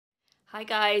Hi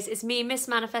guys, it's me, Miss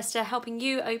Manifester, helping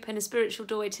you open a spiritual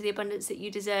doorway to the abundance that you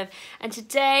deserve. And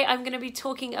today I'm going to be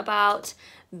talking about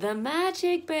The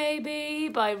Magic Baby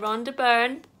by Rhonda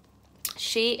Byrne.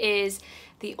 She is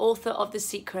the author of The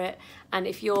Secret, and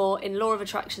if you're in law of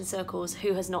attraction circles,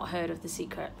 who has not heard of The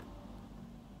Secret?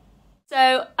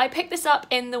 So I picked this up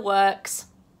in the works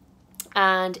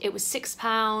and it was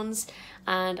 £6,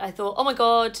 and I thought, oh my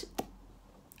god,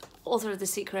 author of The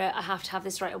Secret, I have to have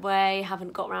this right away.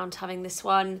 Haven't got around to having this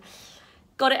one.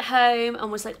 Got it home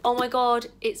and was like, oh my god,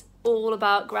 it's all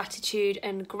about gratitude,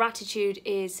 and gratitude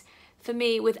is, for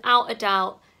me, without a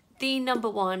doubt, the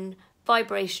 #1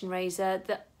 vibration raiser,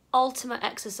 the ultimate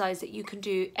exercise that you can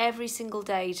do every single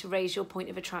day to raise your point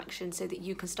of attraction so that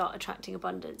you can start attracting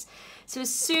abundance. So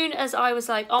as soon as I was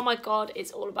like, oh my god,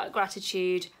 it's all about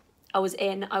gratitude, I was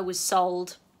in, I was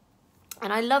sold.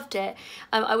 And I loved it.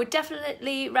 I would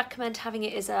definitely recommend having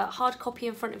it as a hard copy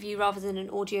in front of you rather than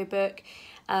an audiobook.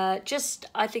 I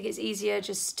think it's easier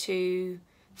just to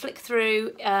flick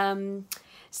through. So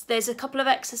there's a couple of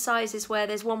exercises where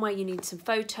there's one where you need some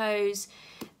photos.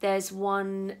 There's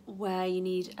one where you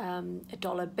need a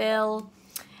dollar bill.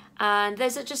 And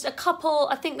there's just a couple,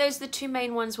 I think those are the two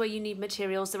main ones where you need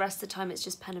materials. The rest of the time it's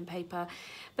just pen and paper.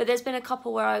 But there's been a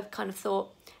couple where I've kind of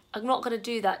thought, I'm not going to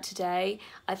do that today.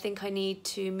 I think I need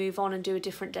to move on and do a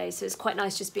different day. So it's quite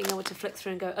nice just being able to flick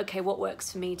through and go, okay, what works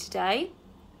for me today?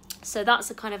 So that's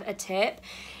a kind of a tip.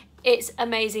 It's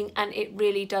amazing and it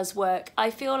really does work.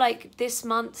 I feel like this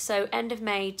month, so end of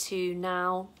May to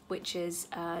now, which is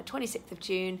 26th of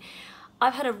June,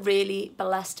 I've had a really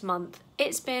blessed month.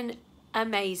 It's been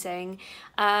amazing.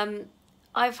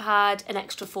 I've had an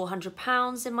extra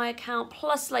 £400 in my account,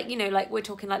 plus like, you know, like we're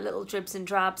talking like little dribs and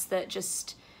drabs that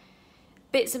just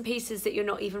bits and pieces that you're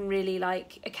not even really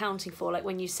like accounting for, like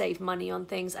when you save money on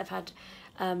things. I've had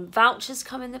vouchers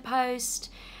come in the post.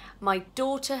 My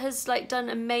daughter has like done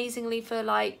amazingly for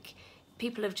like,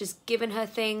 people have just given her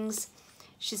things.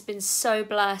 She's been so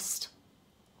blessed.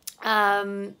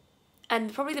 And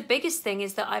probably the biggest thing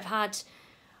is that I've had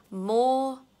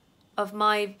more of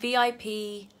my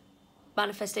VIP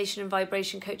manifestation and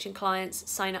vibration coaching clients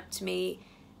sign up to me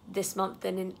this month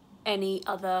than in any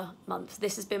other month.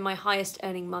 This has been my highest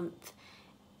earning month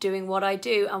doing what I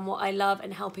do and what I love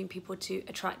and helping people to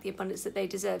attract the abundance that they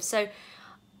deserve. So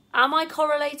am I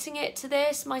correlating it to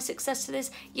this, my success to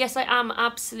this? Yes, I am,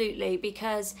 absolutely,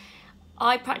 because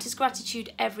I practice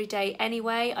gratitude every day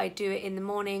anyway. I do it in the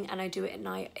morning and I do it at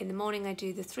night. In the morning, I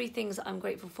do the 3 things that I'm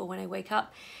grateful for when I wake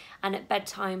up, and at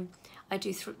bedtime, I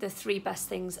do the 3 best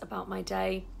things about my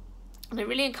day. And I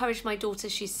really encourage my daughter,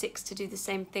 she's 6, to do the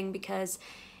same thing, because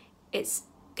it's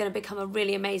going to become a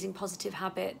really amazing positive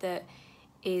habit that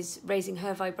is raising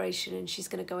her vibration, and she's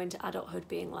going to go into adulthood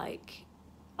being like,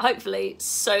 hopefully,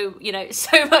 so, you know,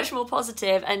 so much more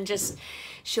positive, and just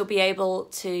she'll be able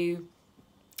to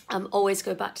always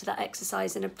go back to that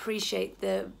exercise and appreciate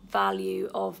the value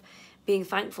of being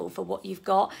thankful for what you've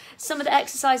got. Some of the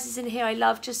exercises in here I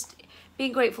love, just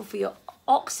being grateful for your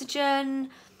oxygen,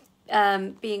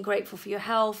 being grateful for your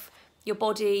health, your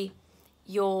body,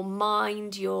 your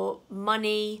mind, your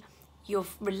money, your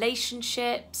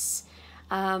relationships,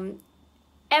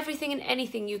 everything and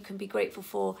anything you can be grateful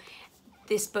for.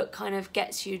 This book kind of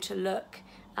gets you to look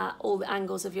at all the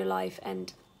angles of your life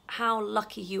and how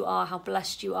lucky you are, how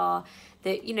blessed you are,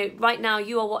 that, you know, right now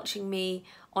you are watching me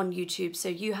on YouTube, so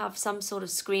you have some sort of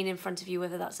screen in front of you,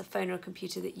 whether that's a phone or a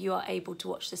computer, that you are able to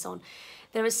watch this on.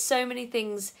 There are so many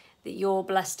things that you're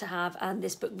blessed to have, and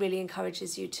this book really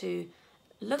encourages you to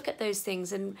look at those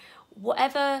things, and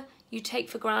whatever you take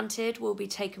for granted will be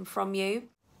taken from you.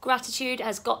 Gratitude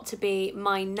has got to be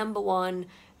my #1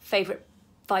 favorite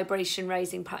vibration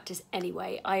raising practice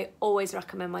anyway. I always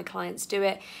recommend my clients do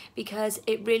it because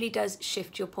it really does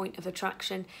shift your point of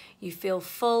attraction. You feel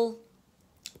full.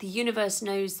 The universe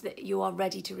knows that you are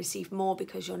ready to receive more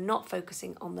because you're not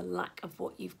focusing on the lack of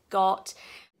what you've got.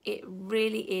 It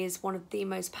really is one of the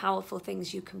most powerful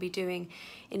things you can be doing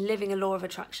in living a law of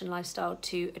attraction lifestyle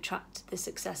to attract the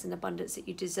success and abundance that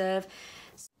you deserve.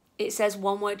 It says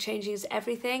one word changing is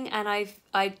everything, and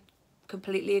I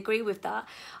completely agree with that.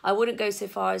 I wouldn't go so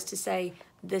far as to say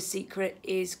the secret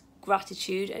is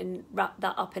gratitude and wrap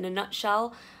that up in a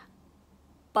nutshell,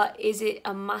 but is it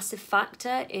a massive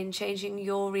factor in changing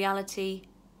your reality?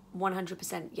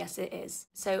 100%, yes it is.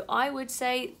 So I would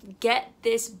say get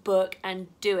this book and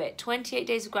do it. 28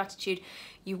 Days of Gratitude,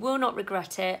 you will not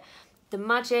regret it. The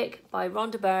Magic by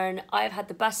Rhonda Byrne. I've had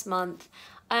the best month,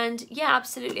 and yeah,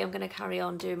 absolutely, I'm going to carry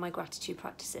on doing my gratitude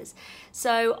practices.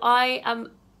 So I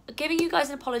am giving you guys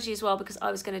an apology as well, because I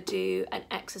was going to do an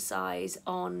exercise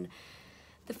on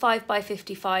the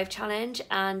 5x55 challenge,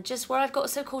 and just where I've got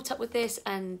so caught up with this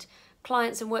and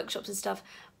clients and workshops and stuff,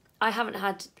 I haven't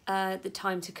had the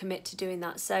time to commit to doing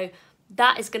that. So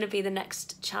that is going to be the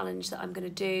next challenge that I'm going to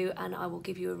do, and I will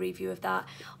give you a review of that.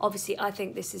 Obviously, I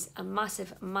think this is a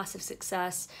massive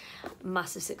success.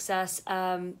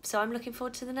 So I'm looking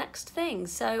forward to the next thing.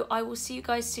 So I will see you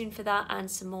guys soon for that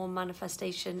and some more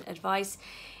manifestation advice.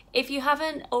 If you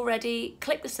haven't already,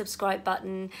 click the subscribe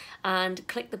button and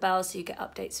click the bell so you get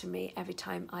updates from me every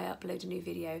time I upload a new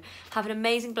video. Have an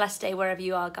amazing, blessed day wherever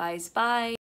you are, guys.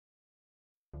 Bye.